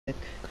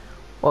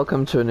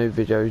Welcome to a new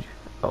video,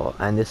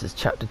 and this is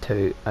chapter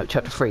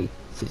 3,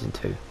 season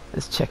 2.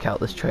 Let's check out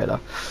this trailer.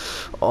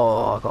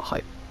 Oh, I got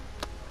hype.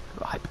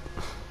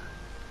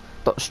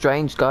 Doctor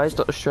Strange, guys,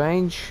 Doctor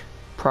Strange,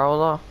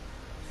 Prowler,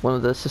 one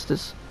of the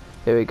sisters.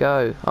 Here we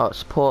go. Oh,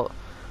 support.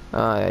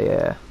 Oh,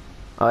 yeah.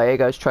 Oh, here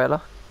goes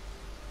trailer.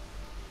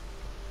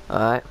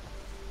 Alright.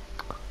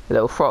 A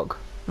little frog.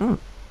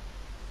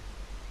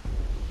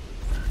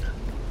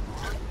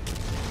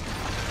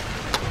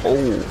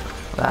 Oh,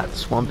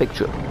 that's one big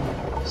drill.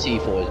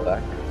 C4 is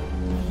back.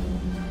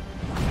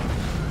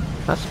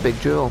 That's a big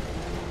drill.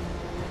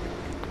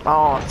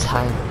 Oh,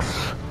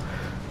 tanks.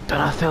 Don't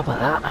know how I feel about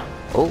that.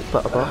 Oh,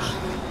 battle boss.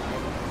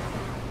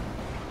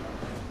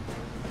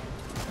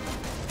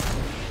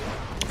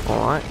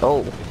 Alright,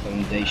 oh.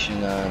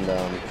 Foundation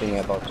and thinking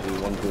about to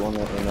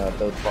 1v1 in a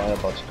build fire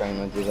about to crank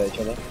into each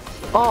other.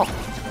 Oh!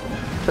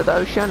 So the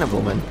Oceana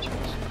woman.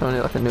 Only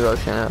like a new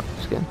Oceana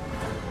skin.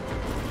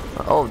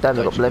 Oh, damn,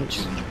 they got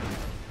blimps.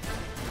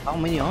 How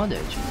many are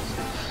there,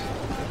 Jesus?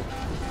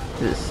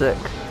 This is sick.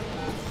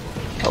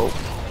 Oh.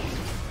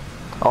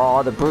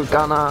 Oh, the brute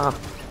gunner.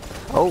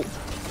 Oh.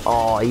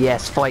 Oh,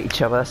 yes, fight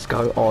each other. Let's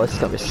go. Oh, this is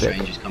gonna be sick.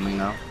 Strange is coming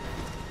now.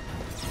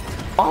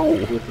 Oh!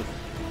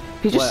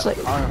 He just well,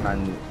 like...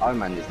 Iron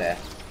Man is there.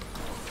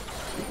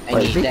 And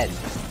Wait, he's dead.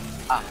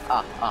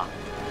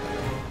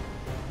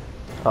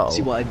 Oh.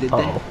 See what I did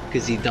there?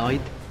 Because he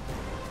died.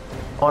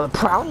 Oh, the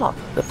Prowler.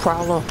 The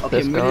Prowler. Okay,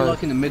 Let's I'm really go.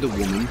 liking the middle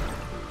woman.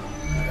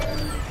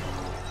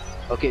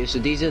 Okay, so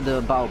these are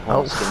the battle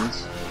pass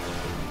skins.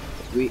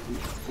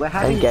 We're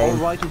having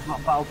alright with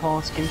battle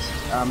pass skins.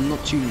 I'm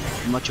not too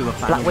much of a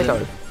fan Black of Widow.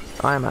 them.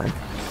 Iron Man.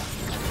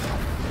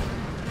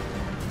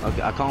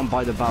 Okay, I can't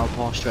buy the battle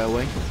pass straight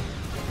away.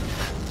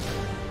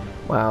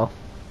 Wow.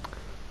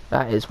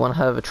 That is one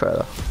hell of a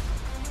trailer.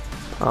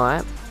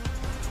 Alright.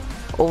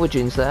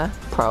 Origin's there.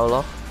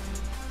 Prowler.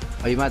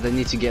 Are you mad? I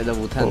need to get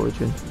level 10.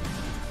 Origin.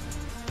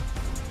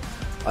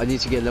 I need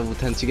to get level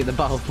 10 to get the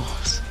battle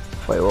pass.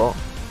 Wait, what?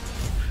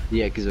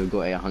 Yeah, because I've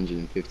got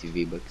 850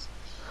 V-Bucks.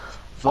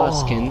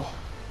 First skin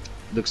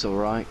looks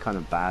alright, kind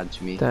of bad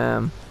to me.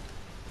 Damn.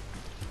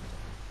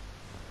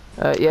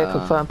 Yeah,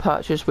 confirmed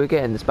purchase. We're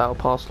getting this battle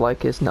pass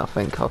like it's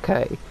nothing.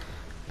 Okay.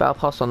 Battle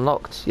pass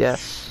unlocked.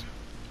 Yes.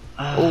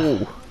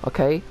 Oh,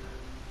 okay.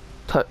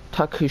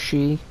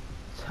 Takushi.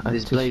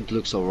 This blade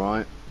looks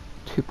alright.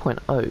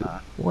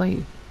 2.0.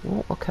 Wait.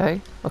 What?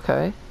 Okay.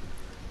 Okay.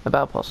 A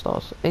battle pass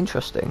stars.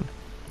 Interesting.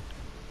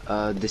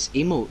 This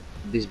emote,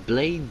 this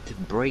blade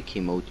break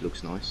emote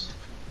looks nice.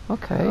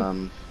 Okay.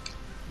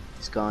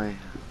 This guy,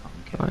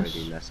 I care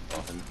really less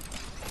about him.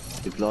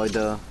 The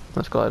glider.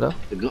 Nice glider.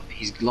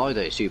 His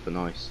glider is super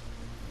nice.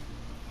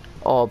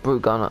 Oh,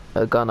 brute gunner,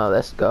 gunner.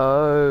 Let's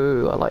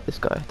go. I like this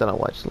guy. Don't know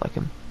why I just like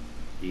him.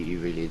 You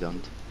really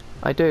don't.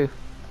 I do.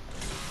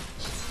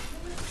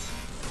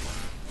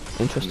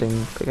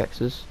 Interesting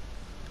pickaxes.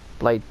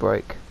 Blade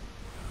break.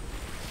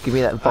 Give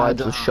me that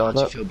vibe of Charlotte.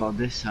 How do you feel about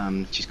this?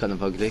 She's kind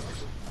of ugly.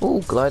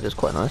 Oh, glider's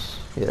quite nice.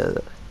 Yeah.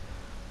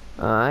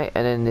 Alright,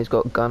 and then he's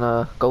got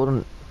gunner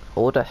golden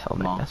order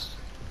helmet. Yes.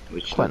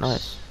 Which quite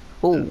nice.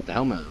 Oh, the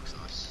helmet looks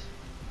nice.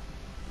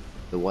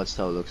 The white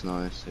style looks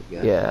nice. I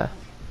guess. Yeah.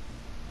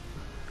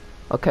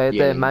 Okay,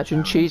 Yeah, the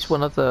Imagine Cheese,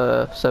 one of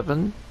the 7,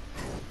 and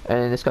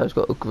then this guy's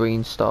got a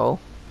green style.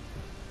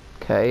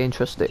 Okay,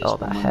 interesting. Oh,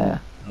 that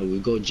hair. Oh, we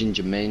got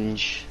Ginger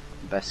Minge,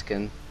 best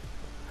skin.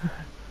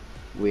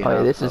 Oh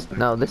yeah, this is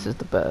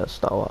the better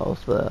style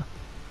of the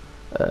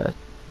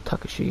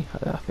Takashi.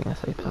 I think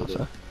that's how you pronounce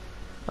it.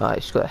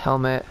 Alright, she's got a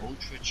helmet.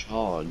 Ultra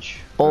Charge.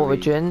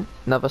 Origin,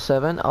 another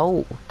 7.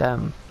 Oh,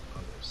 damn.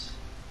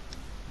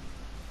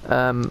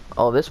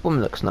 Oh, this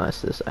woman looks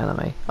nice. This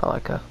anime, I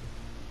like her.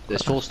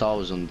 There's 4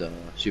 stars on the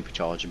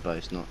supercharger, but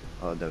it's not.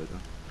 Oh, there we go.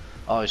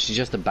 Oh, she's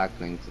just a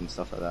backlink and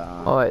stuff like that.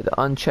 Alright,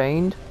 the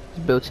Unchained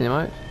is built-in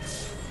emote.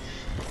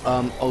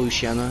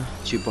 Oceana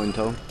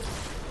 2.0.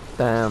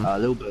 Damn. A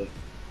little bit.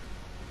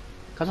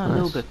 Kinda nice.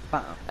 A little bit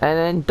better. And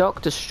then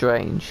Doctor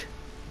Strange.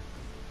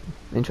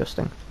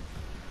 Interesting.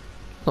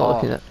 Not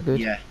looking that good.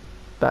 Yeah.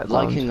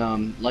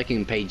 Background.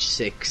 Liking page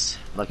 6.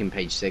 Liking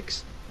page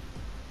 6.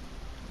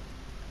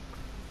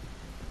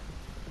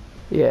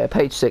 Yeah,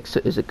 page 6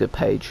 is a good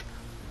page.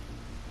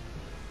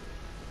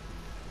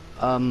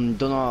 Don't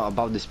know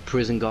about this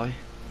prison guy.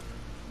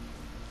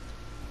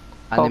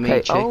 Anime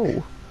okay. chick.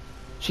 Oh,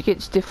 she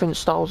gets different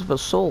styles of her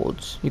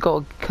swords. You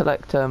gotta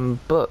collect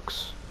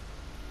books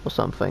or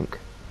something.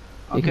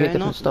 You can get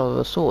different styles of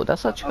a sword.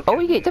 That's actually. Okay. Oh,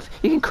 you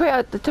can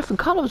create the different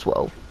colour as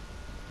well,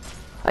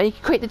 and you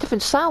can create the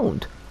different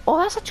sound. Oh,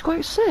 that's actually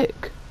quite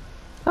sick.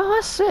 Oh,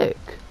 that's sick.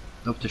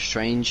 Doctor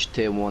Strange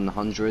tier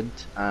 100,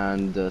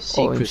 and the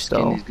secret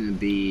skin is gonna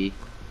be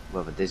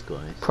whatever this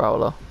guy is.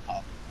 Prowler.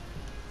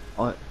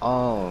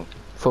 Oh.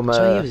 From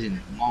so he was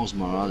in Miles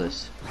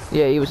Morales.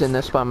 Yeah, he was in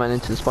the Spider-Man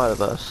Into the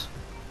Spider-Verse.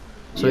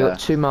 So we got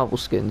 2 Marvel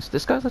skins.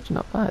 This guy's actually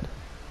not bad.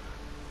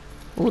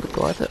 Oh, the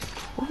glider.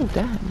 Oh,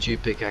 damn. 2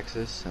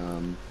 pickaxes.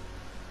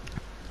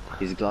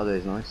 His glider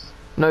is nice.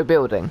 No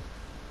building.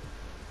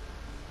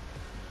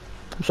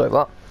 I'm sorry,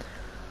 what?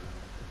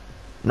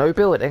 No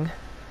building.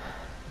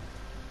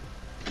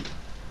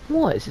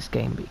 What has this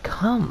game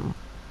become?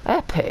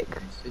 Epic.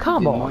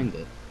 Come on. Mind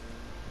it.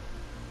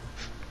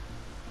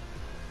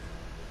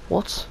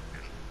 What?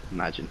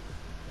 Imagine.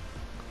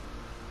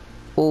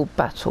 All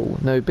battle,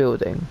 no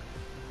building.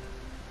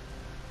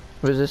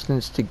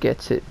 Resistance to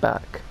get it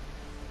back.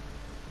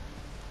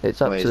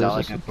 It's up Wait, to is the that like a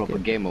resistance proper to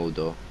get- game mode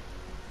though?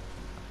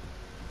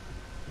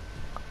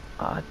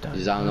 I don't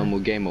Is that a know. normal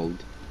game mode?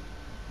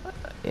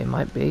 It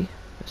might be.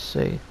 Let's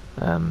see.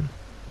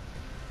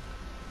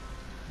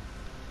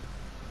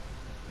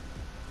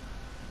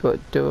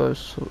 Got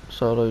duos,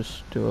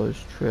 solos,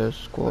 duos, trios,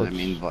 squads. Let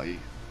me invite you.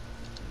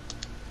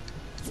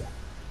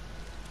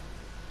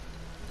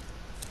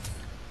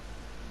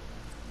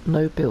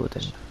 No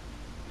building.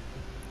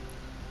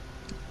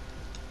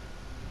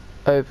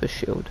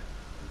 Overshield.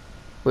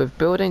 With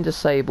building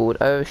disabled,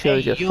 overshield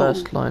is your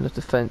first line of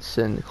defense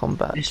in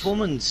combat. This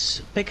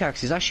woman's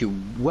pickaxe is actually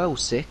well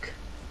sick.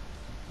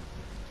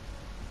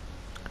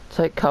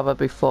 Take cover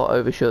before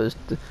overshield is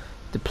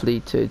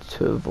depleted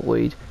to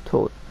avoid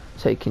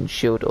taking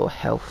shield or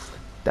health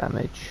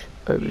damage.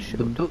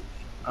 Overshield.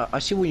 I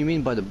see what you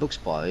mean by the book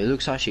spot. It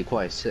looks actually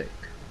quite sick.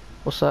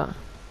 What's that?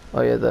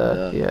 Oh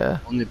yeah, yeah.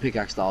 Only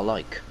pickaxe that I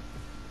like.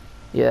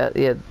 Yeah.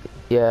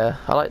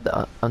 I like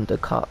the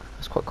undercut.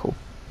 That's quite cool.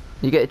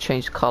 You get to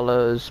change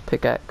colours,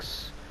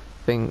 pickaxe,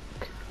 think,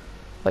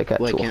 like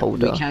actual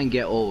holder. We can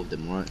get all of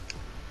them, right?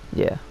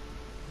 Yeah.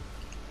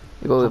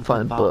 You gotta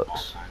find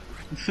books.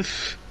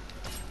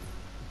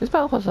 This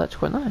battle pass is actually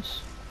quite nice.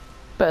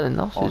 Better than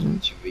last season.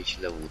 To reach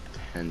level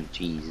 10,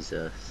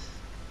 Jesus.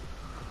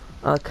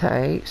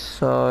 Okay,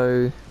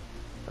 so...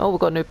 Oh, we've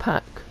got a new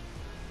pack.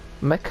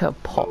 Mecha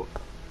Pop.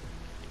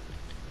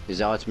 Is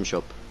the item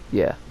shop?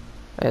 Yeah.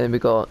 And then we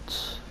got...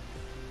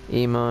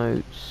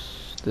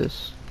 Emotes,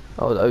 this...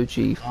 Oh, the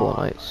OG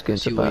Fortnite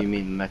skins I see are back. what you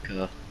mean,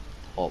 Mecha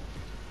Pop.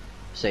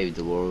 Save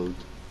the world.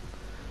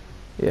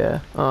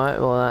 Yeah. Alright,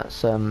 well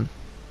that's the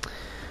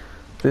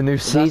new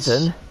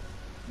season.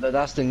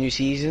 That's the new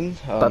season.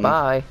 Bye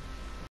bye.